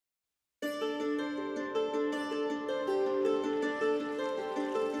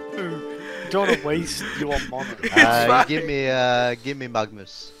don't want to waste you on Monarch. Give me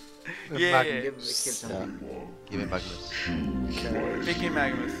Magnus. Yeah. Give Give me Magnus. Okay. Pick him,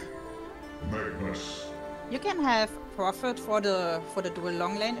 Magnus. You can have Prophet for the dual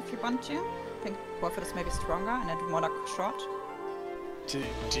long lane if you want to. I think Prophet is maybe stronger and then Monarch short. Do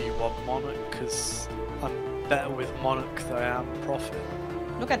you want Monarch? Because I'm better with Monarch than I am Prophet.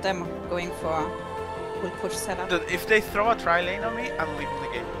 Look at them going for full push setup. Dude, if they throw a tri lane on me, I'm leaving the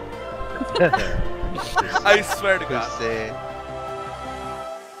game. I swear to God.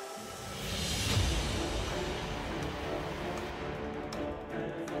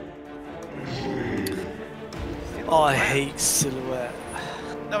 Oh, I hate Silhouette.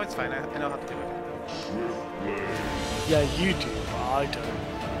 No, it's fine. I know how to do it. Yeah, you do, but I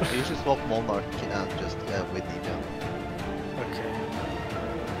don't. You should swap Monarch and just with Ninja. Okay.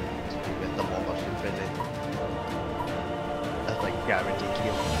 So you get the Monarch in friendly. That's like guaranteed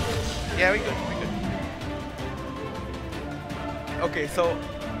kill. Yeah, we good. Okay, so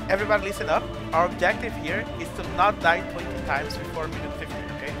everybody listen up. Our objective here is to not die 20 times before minute 15,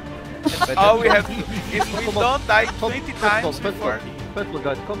 okay? That's all we have to do. If we don't die 20 times before... First one,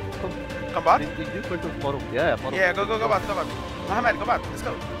 guys, come. Come bot? You first one, bottom. Yeah, bottom. Yeah, go bot. Mohammed, go bot. Let's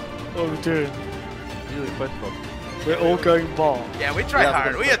go. What are we doing? You first one. We're all going bot. Yeah, we try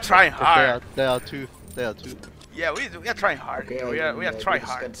hard. We are trying hard. They are two. Yeah, we are trying hard. We are trying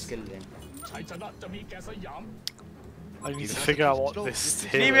hard. I need to figure out what this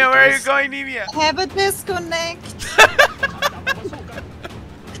is. Nemia, where are you going, Nemia? Have a disconnect!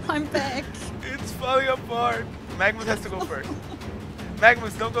 I'm back. It's falling apart. Magnus has to go first.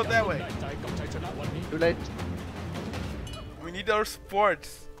 Magnus, don't go that way. Too late. We need our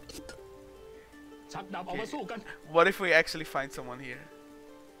supports. Okay. What if we actually find someone here?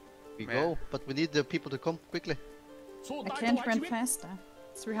 We go, but we need the people to come quickly. I can't run faster.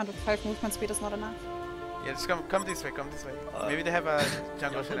 305 movement speed is not enough. Yeah, just come this way, Maybe they have a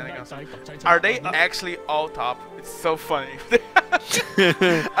jungle shenanigans. Are they actually all top? It's so funny.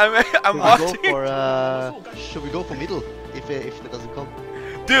 I'm watching. Should we go for middle if it doesn't come?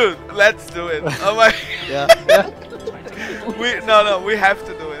 Dude, let's do it. Oh my. Yeah. No, we have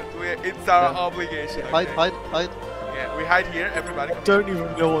to do it. It's our obligation. Hide. Yeah, we hide here. Everybody. I don't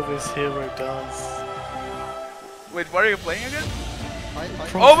even know what this hero does. Wait, what are you playing again?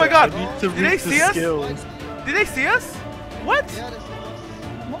 Prophet, Oh my God! Did they see us? skills. Did they see us? What? Yeah, that's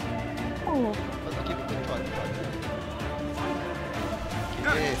Oh.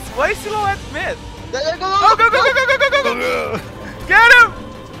 Dude, why is Silhouette mid? There, go! Oh, go! Get him!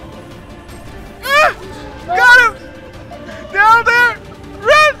 Ah! Got him! Down there!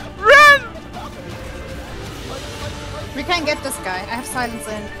 Run! We can get this guy. I have silence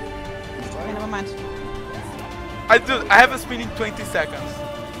in. Okay, never mind. I have a spin in 20 seconds.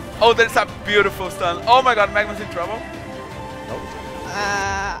 Oh, that's a beautiful stun. Oh my God, Magnus in trouble.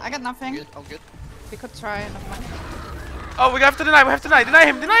 I got nothing. I'm good. We could try, never mind. Oh, we have to deny. Deny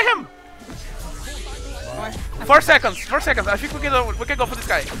him. 4 seconds. I think we can go for this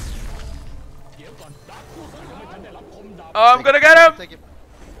guy. Oh, I'm gonna get him. Take him.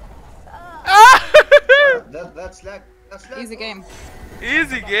 Ah! That's lag. Easy game.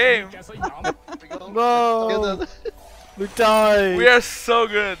 Easy game. No! We died! We are so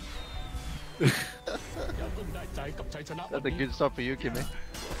good. That's a good start for you, Kimmy.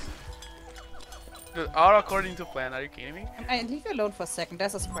 Dude, all according to plan. Are you kidding me? I leave you alone for a second.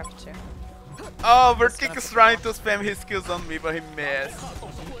 There's a scrap too. Oh, Vertic is trying to spam his skills on me, but he missed.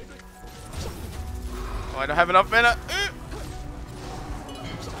 Oh, I don't have enough mana.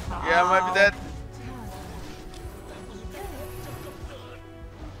 Yeah, I might be dead.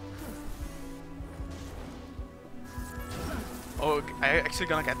 Oh, I actually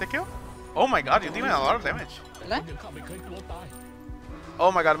gonna get the kill? Oh my God, you're dealing a lot of damage. Really?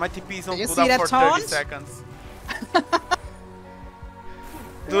 Oh my God, my TP is on Did you see cooldown that for taunt? 30 seconds.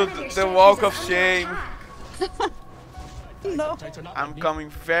 Dude, the walk of shame. No. I'm coming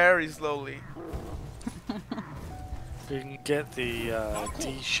very slowly. We can get the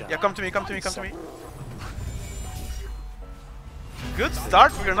D-shot. Yeah, come to me. Good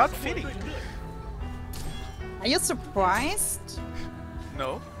start, we're not fitting. Are you surprised?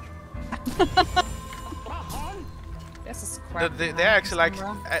 No. There's a scrap. They're actually like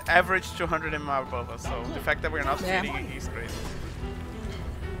average 200 MR above us, so the fact that we're not fitting is crazy.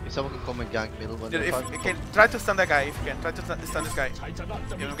 If someone can come and gank middle when Dude, if you can, try to stun that guy, if you can. Try to stun this guy.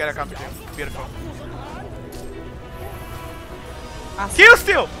 You don't get a counter kill. Beautiful. Awesome. Kill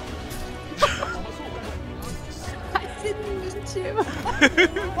steal! I didn't mean to.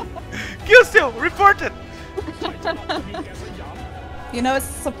 Kill steal! Reported! You know,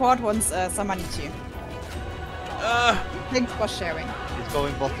 support wants somebody too. Thanks for sharing. He's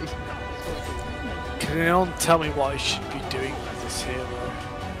going bot. Can anyone tell me what I should be doing with this hero?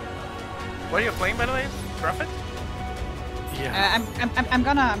 What are you playing, by the way? Prophet? Yeah. I'm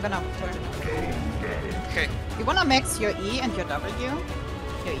gonna turn. Okay. You wanna max your E and your W?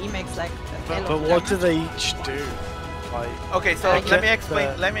 Your E makes like a But, hell but of what do damage. they each do? Like, Okay, so I let get me explain.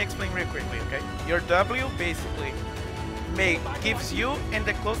 the- Let me explain real quickly. Okay, your W basically gives you and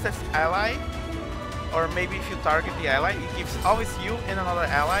the closest ally, or maybe if you target the ally, it gives always you and another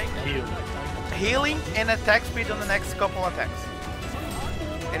ally heal. healing and attack speed on the next couple attacks.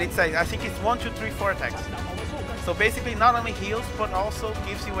 And it's I think it's 1, 2, 3, 4 attacks. So basically, not only heals but also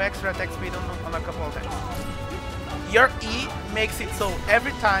gives you extra attack speed on a couple attacks. Your E makes it so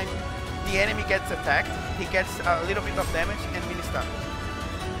every time the enemy gets attacked, he gets a little bit of damage and mini stun.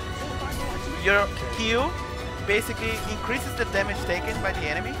 Your Q basically increases the damage taken by the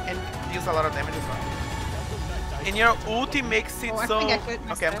enemy and deals a lot of damage as well. And your ulti makes it Oh, I so... think I killed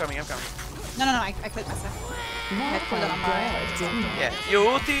Okay, I'm myself. coming, I'm coming. No, I killed myself. I had pulled on my... Yeah, your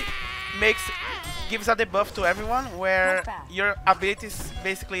ulti gives a debuff to everyone where your abilities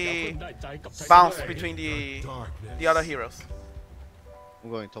basically bounce between the other heroes. I'm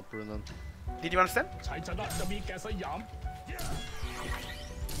going top rune then. Did you understand?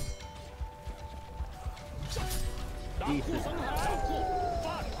 Easy.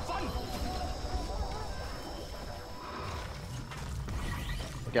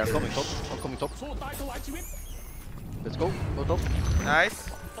 Okay, I'm coming top. I'm coming top. Let's go. Go top. Nice.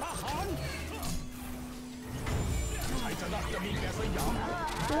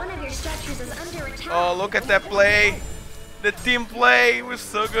 One of your structures is under attack. Oh, look at that play. The team play was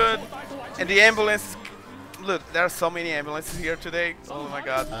so good. And the ambulance. Look, there are so many ambulances here today. Oh my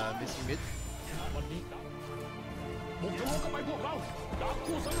god. Missing mid.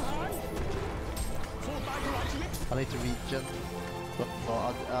 I need to regen. No,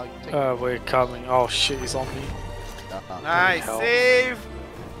 I'll take We're coming. Oh shit, he's on me. Nice hell. save.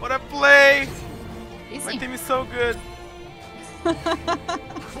 What a play. My Easy. team is so good.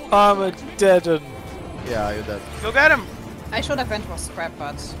 I'm a dead un. Yeah, you're dead. Go get him. I should have went for scrap,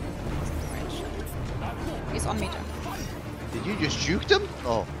 but wasn't the range. He's on meter. Did you just juke them?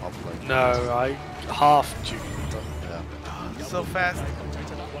 Oh, I'm like. No, I half juked them. Yeah. So fast.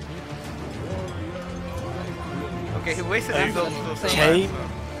 Okay, he wasted Hey, those Kane,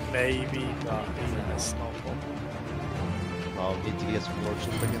 maybe, but that's not one. Oh, need to get some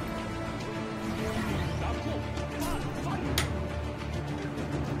workshop again.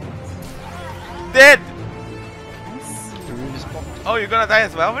 Dead! Nice. The rune is popped. Oh, you're gonna die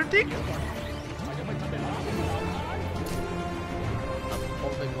as well, Vertic? I'm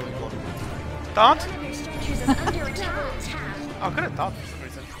only going on. Taunt? One of your structures is under attack. Oh, I couldn't taunt for some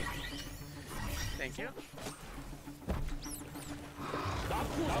reason. Thank you.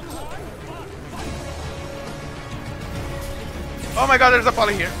 Oh my god, there's a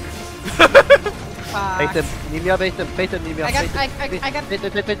poly here. Bait him. Nimia, bait him. Bait him, Nimia. I got- bait him. I got- Bait,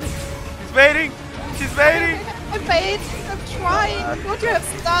 bait, bait, bait. She's waiting! She's waiting! I'm bait. I'm trying. What you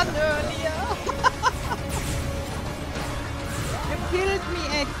have done earlier? You killed me,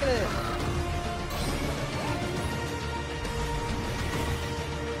 Ekkel.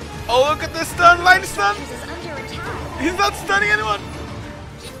 Oh, look at the stun! Line stun! Structures is under attack. He's not stunning anyone!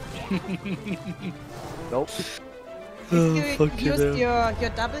 Nope. You fuck you used know. your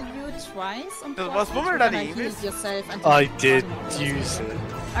W twice on Was Prophet, Boomer you're that gonna evil? heal yourself until I you did can't use it.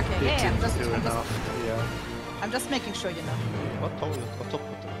 Okay, It yeah, didn't do I'm enough. Yeah. just making sure you know. What top? What top?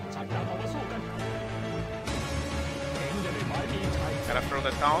 Gotta throw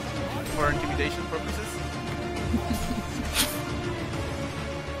that taunt for intimidation purposes.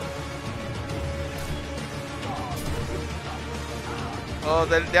 Oh,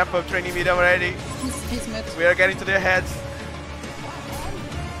 they're pub training mid already. He's mid. We are getting to their heads.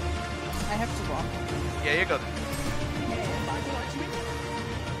 I have to walk. Yeah, you go.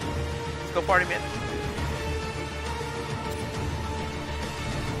 Let's go party mid.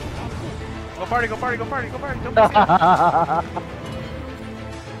 Go party, go party, go party, go party. Don't be scared.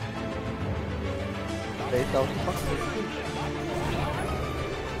 Bait out.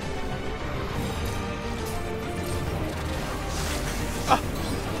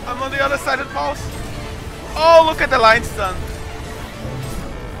 I'm on the other side of the pulse. Oh, look at the line stun.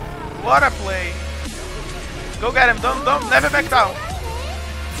 What a play. Go get him. Don't, never back down.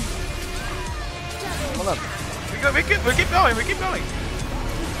 Hold on. We keep going, we keep going.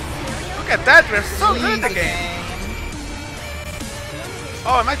 Look at that, we're so good at the game.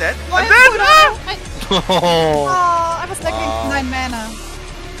 Oh, am I dead? I'm dead! No! Oh, I was lacking 9 mana.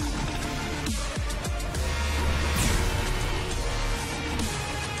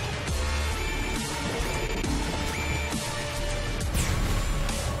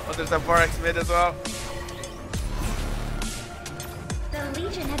 Oh, there's a 4x mid as well. The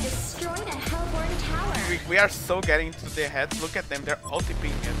Legion has destroyed a Hellborn tower. We are so getting into their heads. Look at them, they're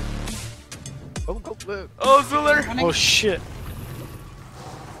ulti-ping it. Go, go, go. Oh, Zuler! Oh shit.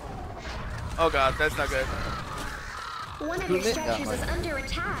 Oh god, that's not good. One of your structures is under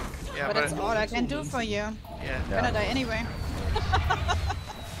attack. Yeah, But that's all I can do for you. yeah. I'm gonna die anyway.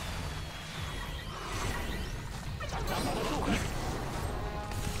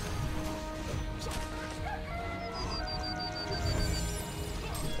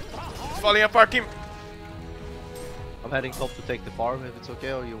 It's falling apart, team. I'm heading top to take the farm if it's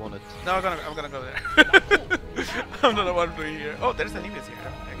okay, or you want it? No, I'm gonna go there. I don't know what I'm doing here. Oh, there's an Evis here,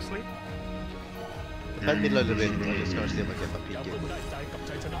 actually. Defend middle a little bit. I'm just gonna see if I get my peek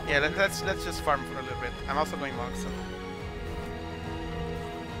in. Yeah, let's just farm for a little bit. I'm also going long, so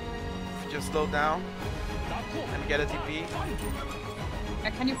just slow down and get a TP.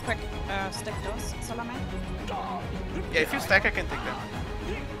 Can you quick stack those, Solomon? Yeah, if you stack, I can take them.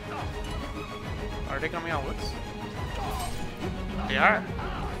 Are they coming on woods? They are.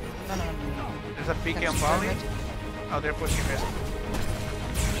 No. There's a PK on That's Polly. perfect. Oh, they're pushing it.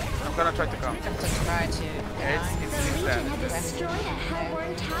 I'm gonna try to come. I'm just try to. Yeah, The it's Legion bad. has destroyed a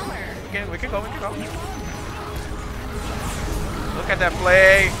Hellborn tower. Okay, we can go. Look at that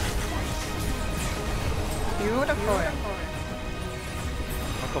play. Beautiful.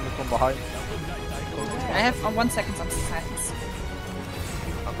 I'm coming from behind. I have 1 second on silence.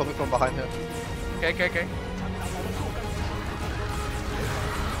 I'm coming from behind here. Okay.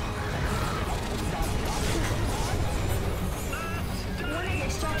 One of your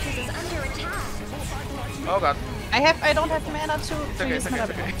structures is under attack. Oh god. I don't have mana to okay, use it's okay,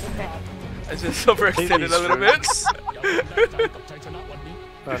 mana. it's okay. Okay. I just overextended a little bit.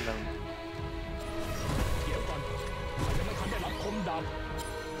 Oh no.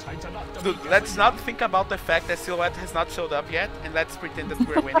 Dude, let's not think about the fact that Silhouette has not showed up yet, and let's pretend that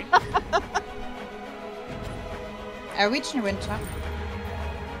we're winning. I reach in winter.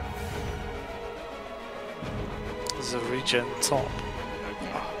 There's a regen top.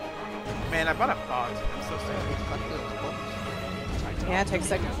 Man, I bought a pod. I'm so sorry. Yeah, it takes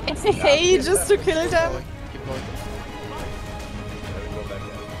like ages to kill them. Keep going.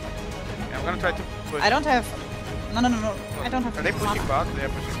 Yeah, I'm gonna try to push. I don't have. No. I don't have. Are they pushing mana. bot? They are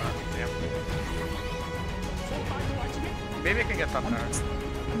pushing bot. Yeah. Maybe I can get top tower.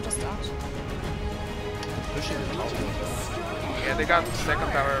 I'm just out. Pushing it out. Yeah, they got second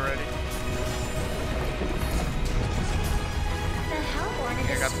tower already. The Hellborn has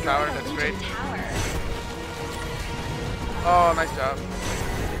Yeah, I got the destroyed tower, a that's Legion great. tower. Oh, nice job.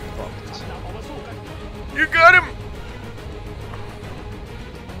 You got him!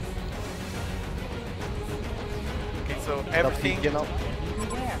 Okay, so everything. You know?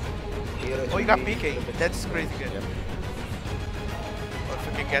 Oh, you got PK. That's crazy good. Yep. Oh, if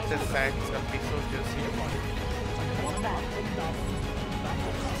we can get this sack, it's gonna be so juicy.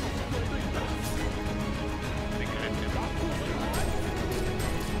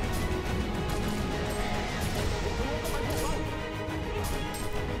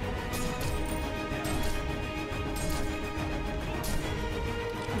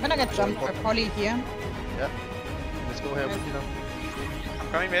 I'm gonna get jumped by Polly here. Yeah. Let's go here, you know. I'm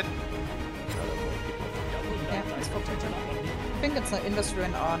coming mid. Yeah, let's go to jump. I think it's an industry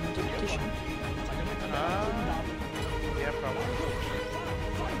on Detection. Yeah, probably.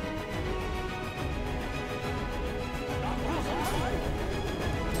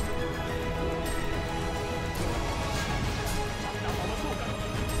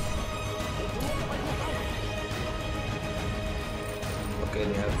 Okay,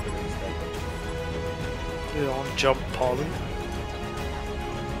 they have to restart. You don't jump Polly.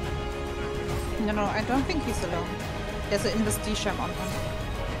 No, I don't think he's alone. There's an Sham on him.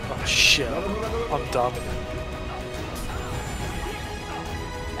 Oh shit. I'm done.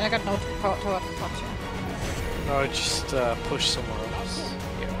 And I got no tower to touch him. No, just push somewhere else.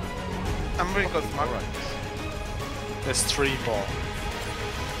 I'm really close to Mark. There's 3 ball.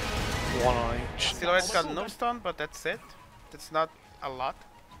 1 on each. Silhouette's got no stun, but that's it. That's not a lot.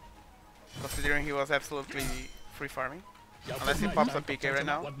 Considering he was absolutely free farming. Unless he pops a PK right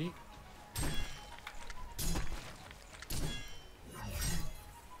now.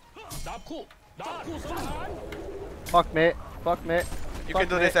 Fuck me. You can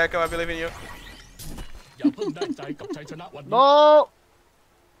do this, Echo. I believe in you. No!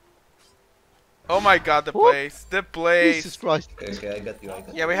 Oh my god, the place. The place. Jesus Christ. Okay, I got you.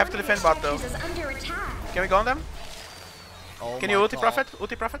 Yeah, we have to defend bot though. Structures is under attack. Can we go on them? Oh Can my you ulti God. Prophet?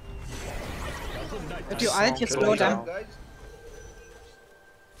 Ulti Prophet? If you ult, you slow them. Guys,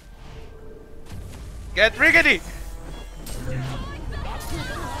 Get riggedy!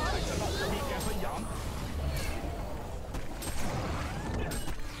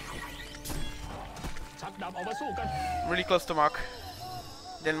 Really close to Mach.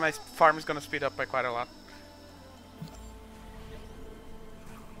 Then my farm is gonna speed up by quite a lot.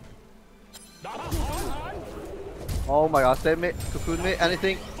 Oh my god, save me, cocoon me,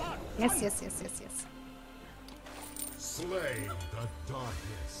 anything. Yes, yes, yes, yes, yes. Slay the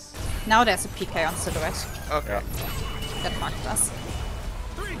darkness. Now there's a PK on Silhouette. Okay. That marked us.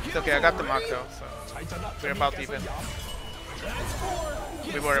 It's okay, I got the Mach though, so we're about even.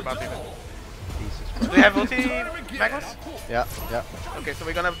 We were about even. Jesus Do Christ. we have ulti, Magnus? Yeah, yeah. Okay, so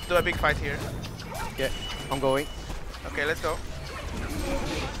we're gonna do a big fight here. Okay, I'm going. Okay, let's go.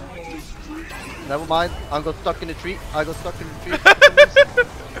 Never mind, I got stuck in the tree. I got stuck in the tree.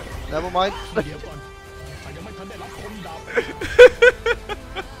 Never mind. Oh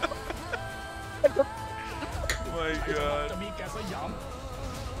my god.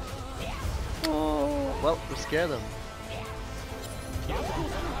 Oh, well, we scared them.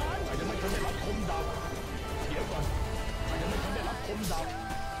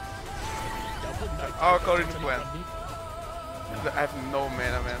 Oh, according to plan. I have no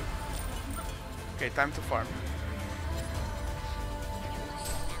mana, man. Okay, time to farm.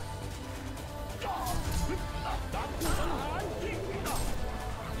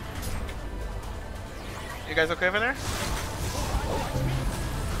 You guys okay over there?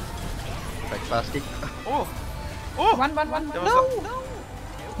 Back fasting. Oh! Oh! One. There was No!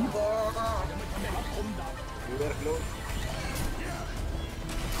 you were close.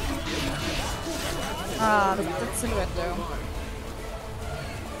 Ah, that's Silhouette though.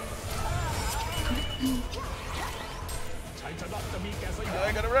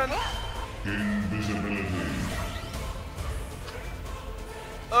 I gotta run.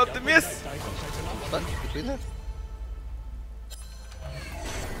 Oh, the miss! But between them.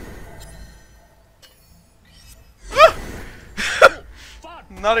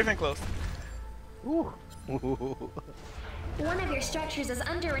 Not even close. One of your structures is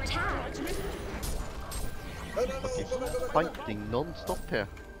under attack. Fighting non-stop here.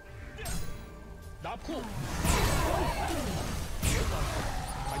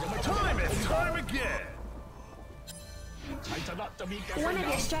 Time and time again. One of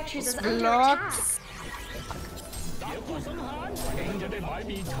your structures is under attack. Blocks.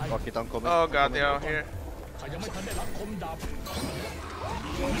 Fuck it, I'm coming. Oh god, they're out here.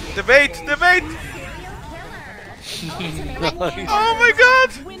 The bait! The bait! Oh my god!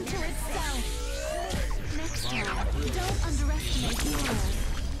 Winter is south. Next time, don't underestimate heroes.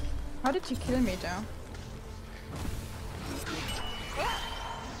 How did you kill me though?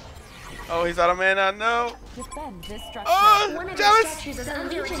 Oh, he's out of mana, no! Defend this structure. Oh, One of your jealous! structures is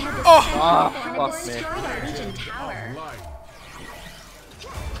under attack. Oh! And fuck me. destroy our Legion tower. Light.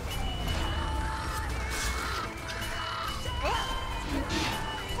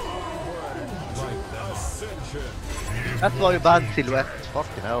 Like ascension. That's why you banned Silhouette.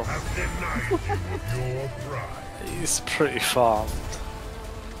 Fucking hell. Have denied your pride. He's pretty farmed.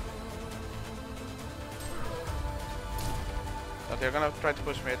 Oh, they're gonna try to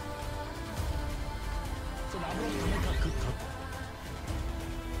push mid.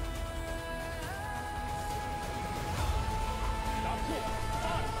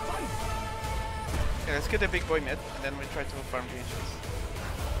 Okay, let's get the big boy mid, and then we try to farm the ancients.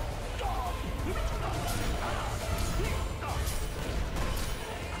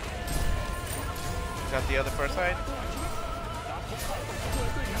 Got the other first side.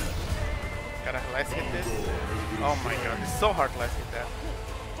 Gotta last hit this. Oh my god, it's so hard to last hit that.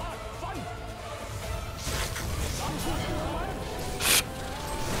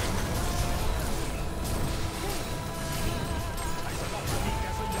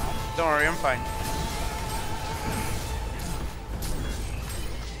 Don't worry, I'm fine.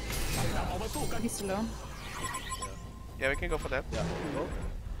 He's alone. Yeah, we can go for that.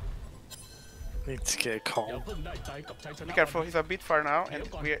 Need to get a call. Be careful, he's a bit far now, and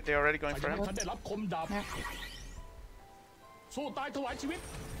they're already going for him. สู้ตายถวายชีวิต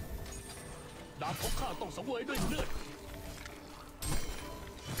ดาบของข้าต้องสังเวยด้วยเลือด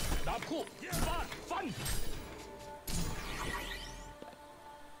ดาบคู่ฟาดฟัน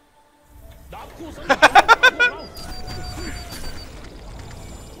ดาบคู่สังหารพวกเรา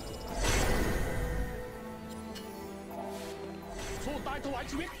สู้ตายถวาย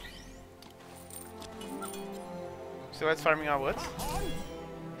ชีวิต So let's farming our woods.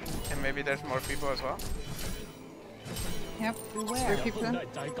 And maybe there's more people as well. Yep. 3 people.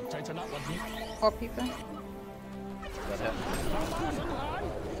 4 people.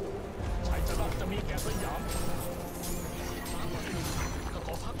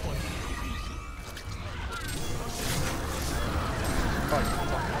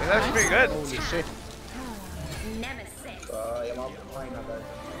 That's pretty good. Holy shit. Nemesis. I'm out of mine now, guys.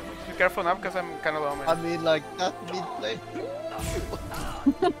 Be careful now because I'm kind of low, man. I mean, like that mid play.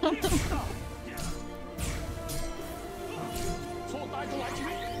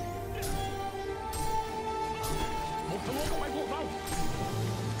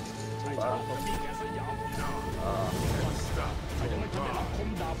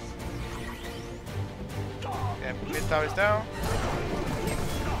 Yeah, mid tower is down.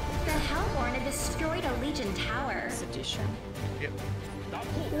 The Hellborn have destroyed a Legion tower. Sedition. Yep.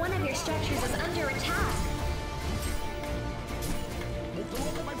 One of your structures is under attack.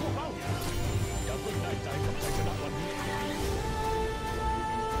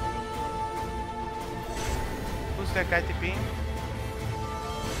 Who's that guy TPing?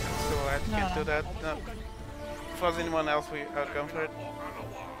 So I can't do that. No. If it was anyone else, I'd go for it.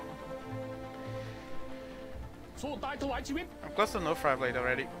 I'm close to no fire blade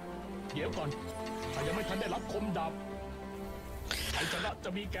already. เดี๋ยวก่อนข้ายังไม่ทันได้รับคมดาบชัยชนะจะ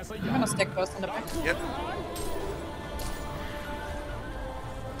มีแก่ส I'm ยาม gonna stay close in the back. Yep.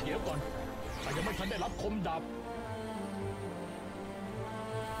 เดี๋ยวก่อนข้ายังไม่ทันได้รับคมดาบ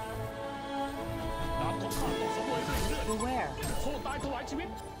ดาบของข้าต้องสังเวยด้วยเลือด Beware. สู้ตายถวายชีวิต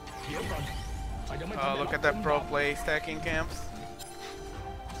เดี๋ยวก่อนข้ายังไม่ทัน Oh, ได้ look รับ at that pro play stacking camps.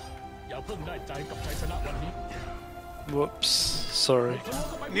 อย่าเพิ่งได้ใจกับชัยชนะวันนี้ Whoops. Sorry.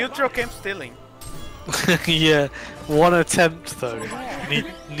 Neutral camp stealing. Yeah. One attempt though.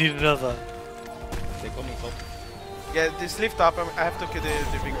 Need another. They're coming top. Yeah, just lift up. I have to kill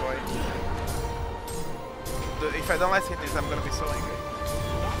the big boy. If I don't let hit this, I'm gonna be so angry.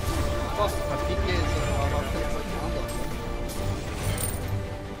 Fast, my pick is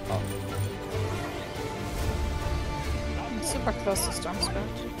Super close to Storm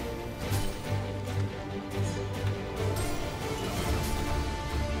Spirit.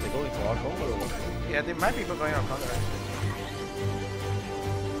 They're going for our cover or what? Yeah, there might be people going on counter.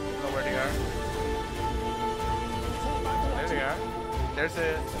 Know where they are. There they are. There's a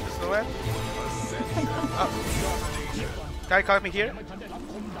silhouette. Oh. Guy caught me here.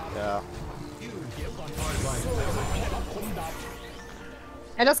 yeah.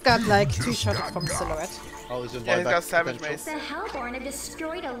 I just got like 2 shots from Silhouette. Oh, he's in Yeah, he's got buyback Savage potential. Mace. The Hellborn have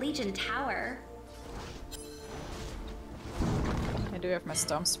destroyed a Legion tower. I do have my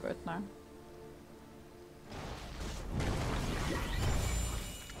Storm Spirit now.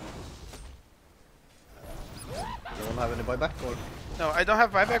 You don't have any buyback or? No, I don't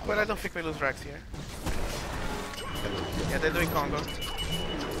have buyback, but I don't think we lose Rex here. Yeah, they're doing Congo.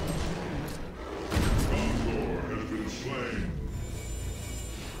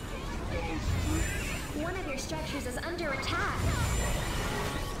 One of your structures is under attack.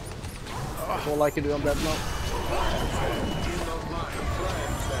 That's all I can do on that now.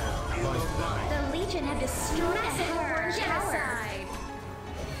 The Legion have destroyed a Hellborn tower.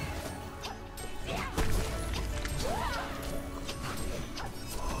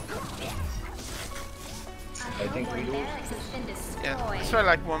 I think we lose. Barracks has been destroyed. Yeah, let's try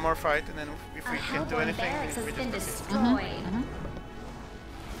like one more fight, and then if A we can't do Hellborn anything, barracks has we been just destroyed.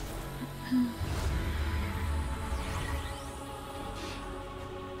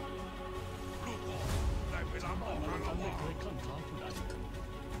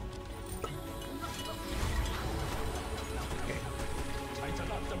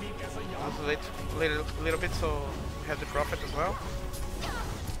 also wait a little bit so we have the profit as well.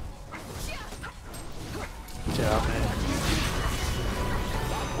 Yeah, man.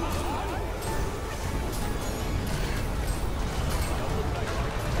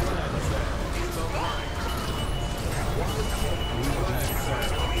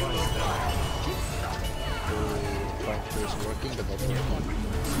 Is working, but not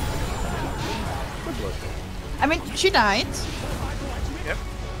good work. I mean, she died. Yep.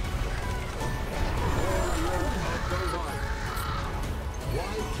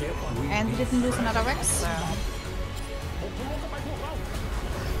 And we didn't lose another Rex, so...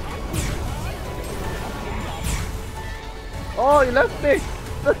 Oh, you left me!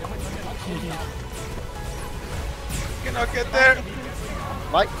 Cannot get there.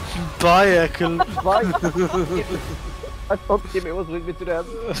 Bye. Bye, Ekel. Bye. I thought Timmy was with me to the end.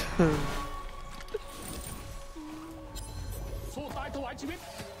 สู้ตายถวายชีวิต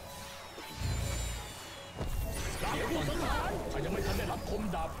ข้ายังไม่ทันได้รับคม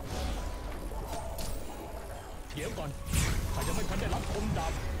ดาบเดี๋ยวก่อนข้ายังไม่ทันได้รับคมดา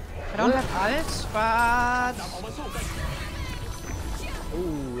บ I don't have ult, but ดาบเอามาสู้กัน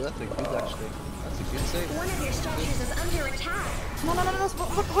Ooh, that's a good actually. That's a good save. One of your structures is under attack. no.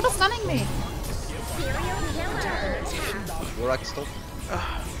 What is stunning me? Serial killer. Warrak stop.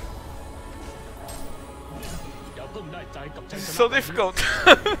 อย่าเพิ่งได้ใจกับชัยชนะ So difficult.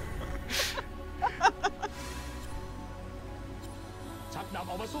 ชักดาบเ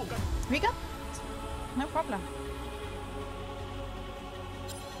อามาสู้กัน We got no problem.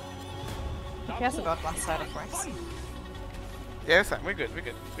 Who cares about one side of Rex? Yes, we're good. We're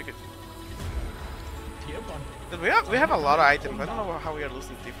good. We're good. เดี๋ยวก่อน Dude, we have a lot of items. I don't know how we are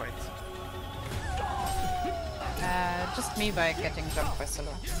losing team fights. Just me by getting jumped by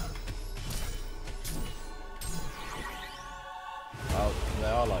Solo. Oh,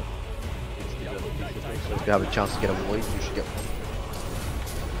 they are like. So if you have a chance to get a void, you should get one.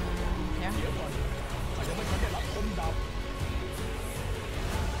 Yeah. ข้ายังไม่ทันได้รับคมดาบ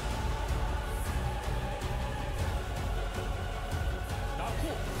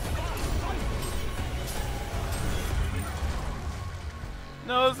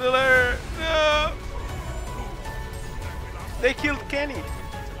No, Ziller! No! They killed Kenny!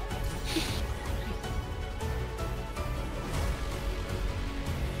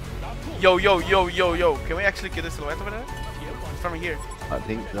 Yo! Can we actually kill the silhouette over there? From here. I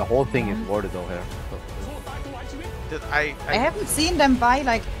think the whole thing is warded though here. Dude, I haven't seen them buy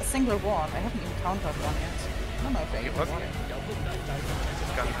like a single ward. I haven't encountered one yet. I don't know if they even What? won it.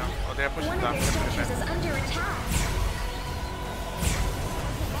 It's gone now. Oh, they're pushing One of down. your structures is under attack.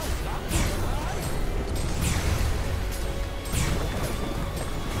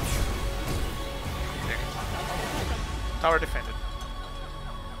 Tower defended.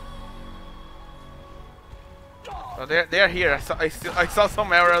 Oh, they're here. I saw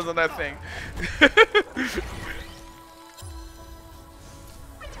some arrows on that thing.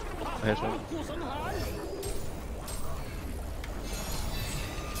 Here's one.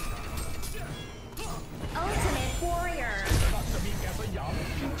 Ultimate warrior.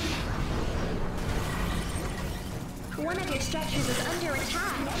 One of your structures is under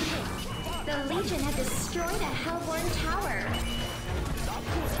attack. The Legion have destroyed a Hellborn tower.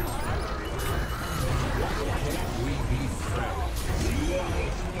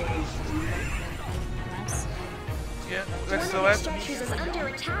 Nice. Yeah, One let's of do your it. structures is under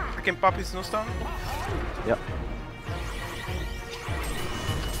attack. I can pop his snowstone. Yep.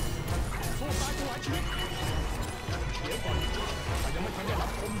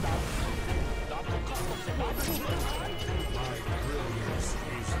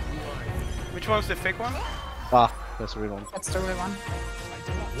 Which one's the fake one? Ah, that's the real one. That's the real one.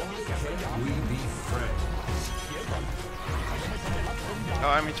 Oh,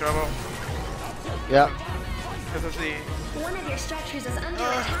 I'm in trouble. Yeah. Because of the... One of your structures is under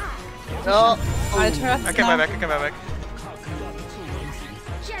attack. No. Ult hurts I can buy now. back, I can buy back.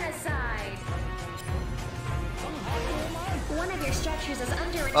 Genocide. One of your structures is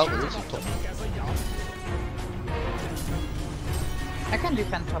under Oh, attack. this is top. I can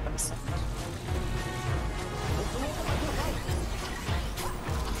defend top in a second.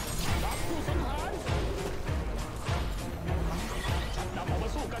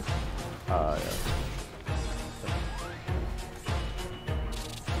 Yeah.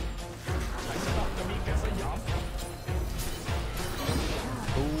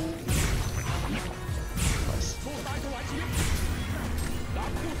 Nice.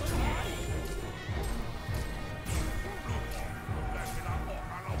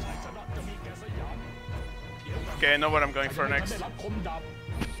 Okay, I know what I'm going for next.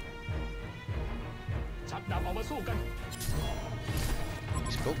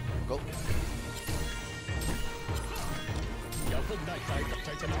 Let's go. Go.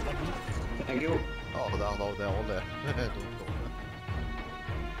 Thank you. Oh, no, they're all there. Don't go there.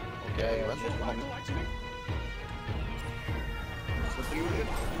 Okay, let's go.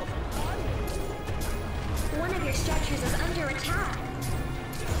 One of your structures is under attack.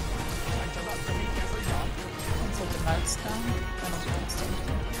 So the lights down. And also next time.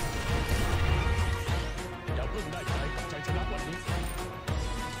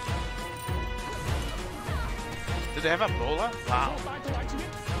 Do they have a bola? Wow.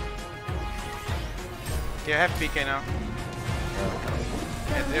 Yeah, I have PK now.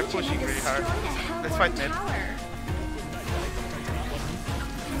 Yeah, they're pushing really hard. Let's fight mid. The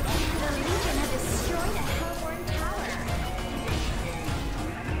Legion have destroyed a Hellborn tower.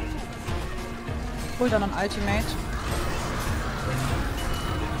 Pull on an ultimate.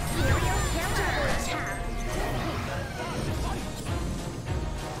 Serial killer attack.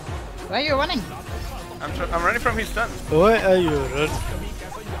 Where are you running? I'm running from his stun. Where are you running?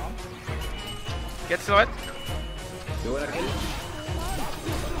 Get silhouette.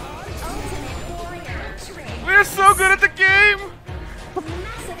 We're so good at the game!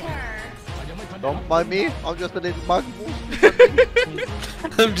 Don't mind me, I'm just a little bug.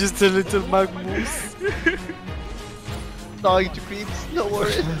 I'm just a little magmoose. Dying to creeps, no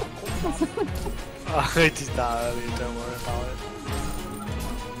worries. I did that earlier, don't worry about it.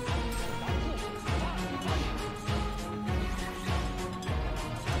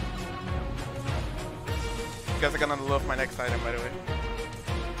 You guys are gonna love my next item, by the way.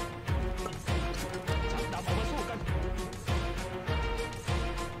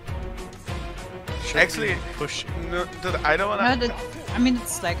 Actually, push. no, dude, I don't wanna. No, I mean,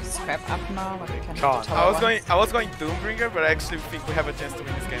 it's like scrap up now, but we can do Can't. the I was tower going Doombringer, but I actually think we have a chance to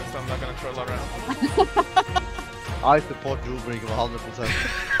win this game, so I'm not gonna troll around. I support Doombringer 100%.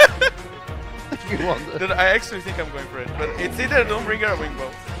 You want it? Dude, I actually think I'm going for it, but it's either Doombringer or Wingbow.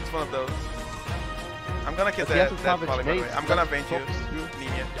 It's one of those. I'm gonna kill But he has that a savage poly, by the way. mace I'm gonna that avenge you, drops through.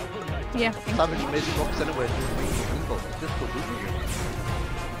 Nina. one. Yeah, thank you. Savage Mason drops anyway to Wingbow. Just go Doombringer.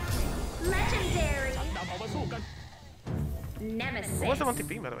 Legendary. Nemesis. What was the one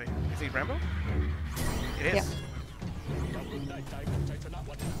TP, by the way? Is he Rambo? It is. Yeah.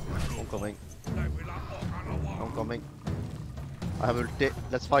 I'm coming. I'm coming. I have ulti.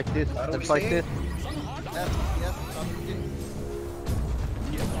 Let's fight this. Let's fight this. Yes, yes, I'm ulti.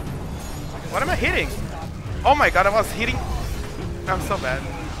 What am I hitting? Oh my god, I was hitting. I'm so bad.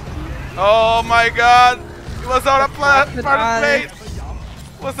 Oh my god! It was all a part of bait!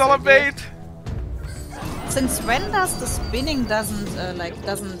 It was all a bait! Since when does the spinning doesn't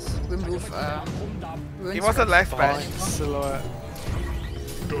remove runes? It was a last Fine, patch. silhouette.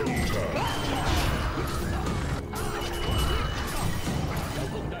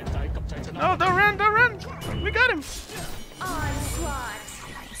 No, don't run, don't run! We got him! Onslaught.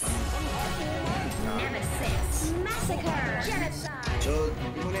 Nemesis. Massacre. Genocide. So,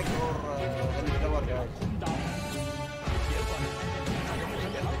 you connect or flower guy.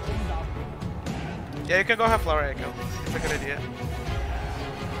 Yeah, you can go have Flower Echo. It's a good idea.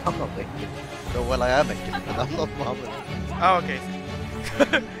 I'm not making. No, well, I am making, but I'm not Mohammed. Oh, okay.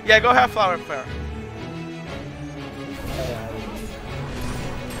 Yeah, go have Flower Fair.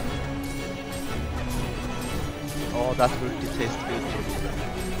 Oh, that ulti tastes good.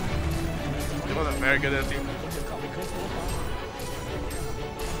 It wasn't very good at team.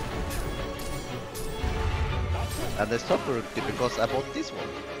 And they suffer ulti because I bought this one.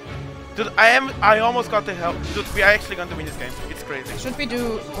 Dude, I almost got the help. Dude, we are actually going to win this game. It's crazy. Should we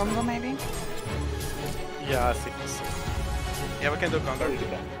do combo maybe? Yeah, I think so. Yeah, we can do Conquer.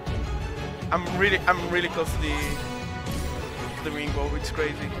 I'm really close to the rainbow. It's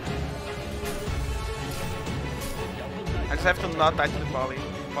crazy. I just have to not die to the poly.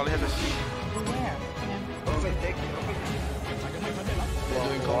 Poly has a shield. Where? We're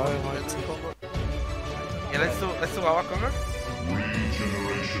doing combo. Let's do combo. Yeah, let's do our Conquer.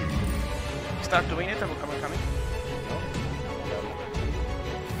 Regeneration. Start doing it. I'm coming.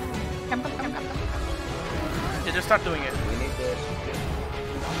 Come. Yeah, just start doing it. We need the...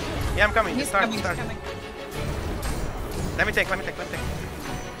 Yeah, I'm coming. He's Start. coming, he's coming. Let me take. They're coming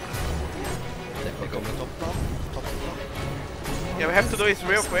top now. Top now. Yeah, we have to do this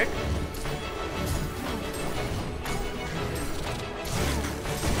real quick.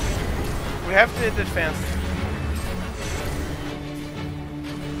 We have to defense.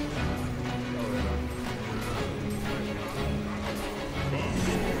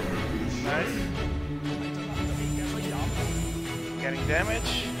 Nice. Getting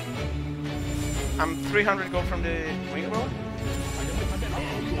damage. I'm 300 gold from the wing roll.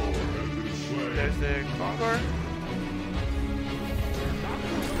 There's the Conquer.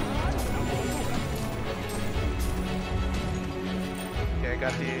 Okay, I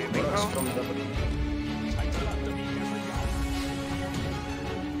got the wing roll. From W.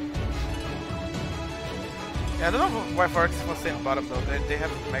 Yeah, I don't know why Forex was saying bottom though. They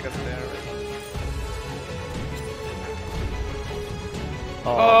have megas there already.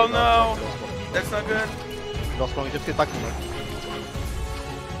 Oh no! That's not good. Lost one, just get back from her.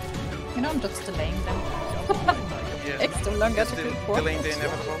 You know, I'm just delaying them. Yeah. Extra longer to Delaying the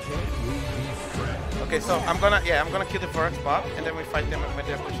inevitable. Okay, so I'm gonna kill the Forex bot and then we fight them when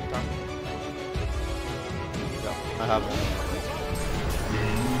they're pushing top. Yeah, I have one.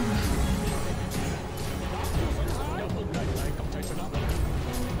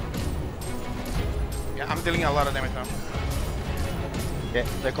 Yeah, I'm dealing a lot of damage now. Yeah,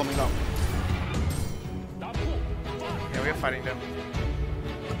 they're coming now. Yeah, we're fighting them.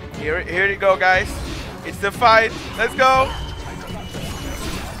 Here you go, guys. It's the fight. Let's go.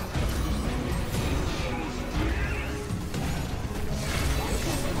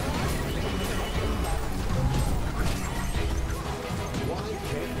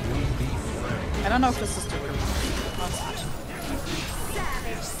 I don't know if this is true.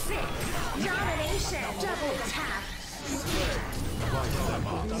 Savage 6. Domination. Double tap.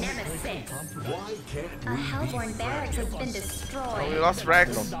 Nemesis. A Hellborn barracks has been destroyed. Oh, we lost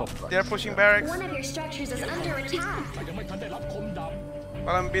Rex. They're pushing barracks. One of your structures is under attack.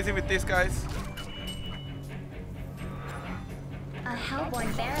 While I'm busy with these guys. A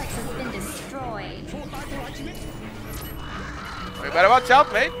Hellborn barracks has been destroyed. You better watch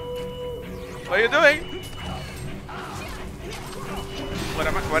out, mate. What are you doing? What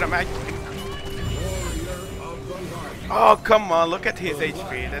am I doing? Oh, come on, look at his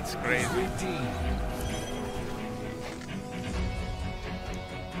HP. That's crazy.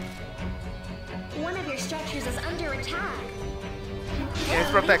 One of your structures is under attack. Yeah,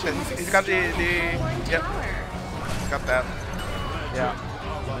 he's protected. He's got the yep. He's got that. Yeah.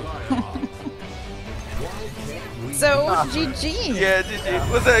 So GG. Yeah, GG.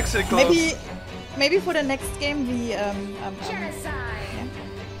 It was actually close. Maybe for the next game we Genocide.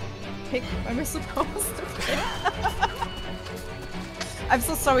 pick when we're supposed to pick. I'm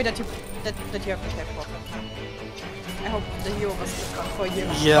so sorry that you have to play Prophet. I hope the hero was good one for you.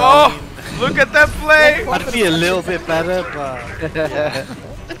 Yeah. Oh, look at that play! I'd be a little bit better, but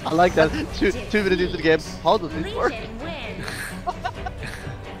I like that. Two minutes into the game. How does this work? Legion win.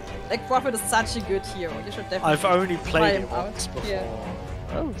 Like Prophet is such a good hero. You should definitely. I've only try played him it once out. before.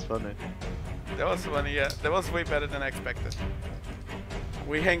 Yeah. Oh, it's funny. That was funny, yeah. That was way better than I expected.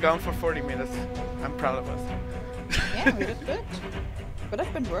 We hang on for 40 minutes. I'm proud of us. Yeah, we did good. Could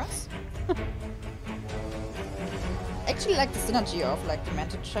have been worse. Actually, like the synergy of like the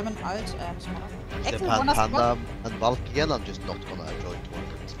Mantic Shaman ult and The actually one of Panda and Valk again, I'm just not gonna enjoy Torrent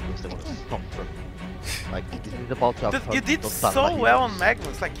because they want to stop from. Like, this is about to have You did so well on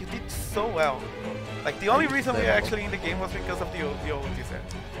Magnus, like you did so well. Like the only reason we are actually in the game was because of the ulti set.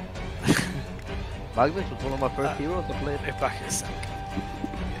 Magnus was one of my first heroes I played. They're back in a sec.